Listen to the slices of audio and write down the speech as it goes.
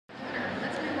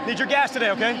Need your gas today,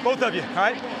 okay? Both of you, all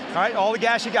right? All right, all the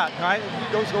gas you got, all right?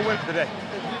 Go win today.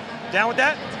 Down with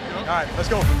that? All right, let's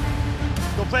go.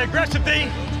 Go play aggressive, D.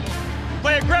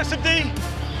 Play aggressive, D.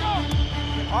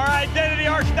 Our identity,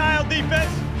 our style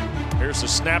defense. Here's the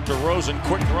snap to Rosen,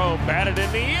 quick throw, batted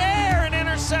in the air and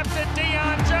intercepted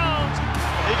Deion Jones.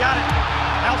 He got it.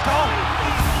 House call.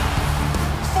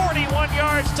 41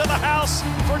 yards to the house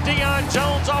for Deion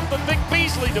Jones off the Vic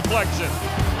Beasley deflection.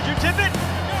 Did you tip it?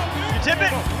 You tip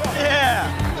it? Yeah.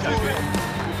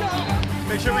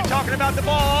 Make sure we're talking about the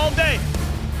ball all day.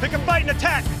 Pick a fight and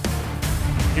attack.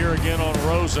 Here again on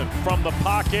Rosen from the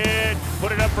pocket.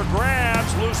 Put it up for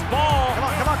grabs. Loose ball. Come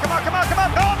on, come on, come on, come on, come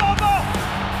on. Go.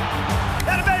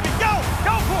 That a baby. Go.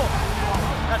 Go, Pool.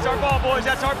 That's our ball, boys.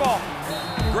 That's our ball.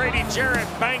 Grady Jarrett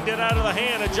banged it out of the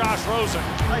hand of Josh Rosen.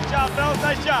 Nice job, fellas.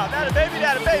 Nice job. That a baby.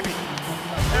 That a baby.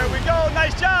 There we go.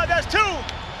 Nice job. That's 2.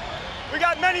 We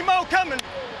got many more coming.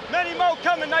 Many more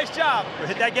coming. Nice job.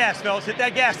 Hit that gas, fellas. Hit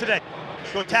that gas today.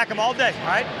 Go attack him all day, all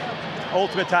right?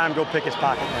 Ultimate time, go pick his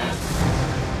pocket, man.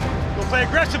 Go play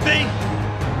aggressive, D.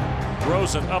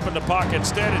 Rosen up in the pocket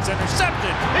instead. It's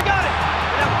intercepted. He got it.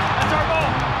 Yep, that's our ball.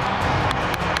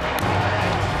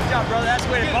 Good job, brother. That's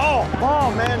the way to ball.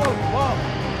 Ball, man. Ball.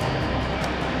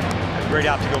 That's a great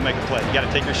out to go make a play. You got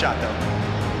to take your shot, though.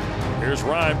 Here's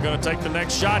Rhyme going to take the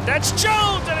next shot. That's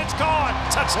Jones, and it's caught.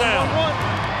 Touchdown. 1-1.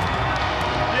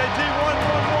 PAT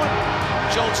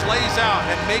 1-1-1. Jones lays out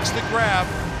and makes the grab.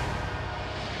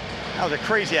 That was a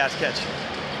crazy-ass catch.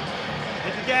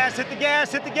 Hit the gas, hit the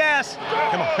gas, hit the gas.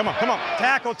 Come on, come on, come on.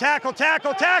 Tackle, tackle,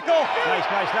 tackle, tackle. Nice,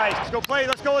 nice, nice. Let's go play,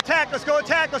 let's go attack, let's go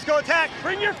attack, let's go attack.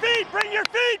 Bring your feet, bring your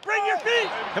feet, bring your feet.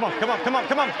 Come on, come on, come on,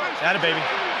 come on. Atta baby.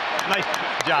 Nice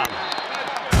job.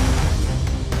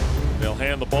 They'll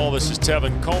hand the ball. This is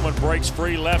Tevin Coleman, breaks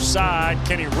free left side.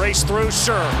 Can he race through?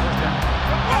 Sure. Angle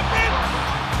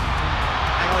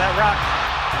that rock.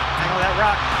 Angle that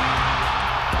rock.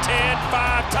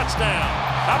 10-5 touchdown.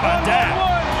 How about that?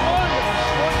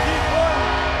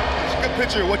 It's a good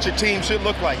picture of what your team should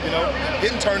look like, you know?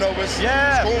 Getting turnovers,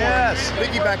 Yeah, scoring, yes.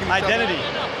 piggybacking each other. Identity.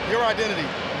 Your identity,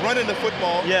 running the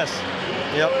football. Yes.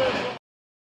 Yep.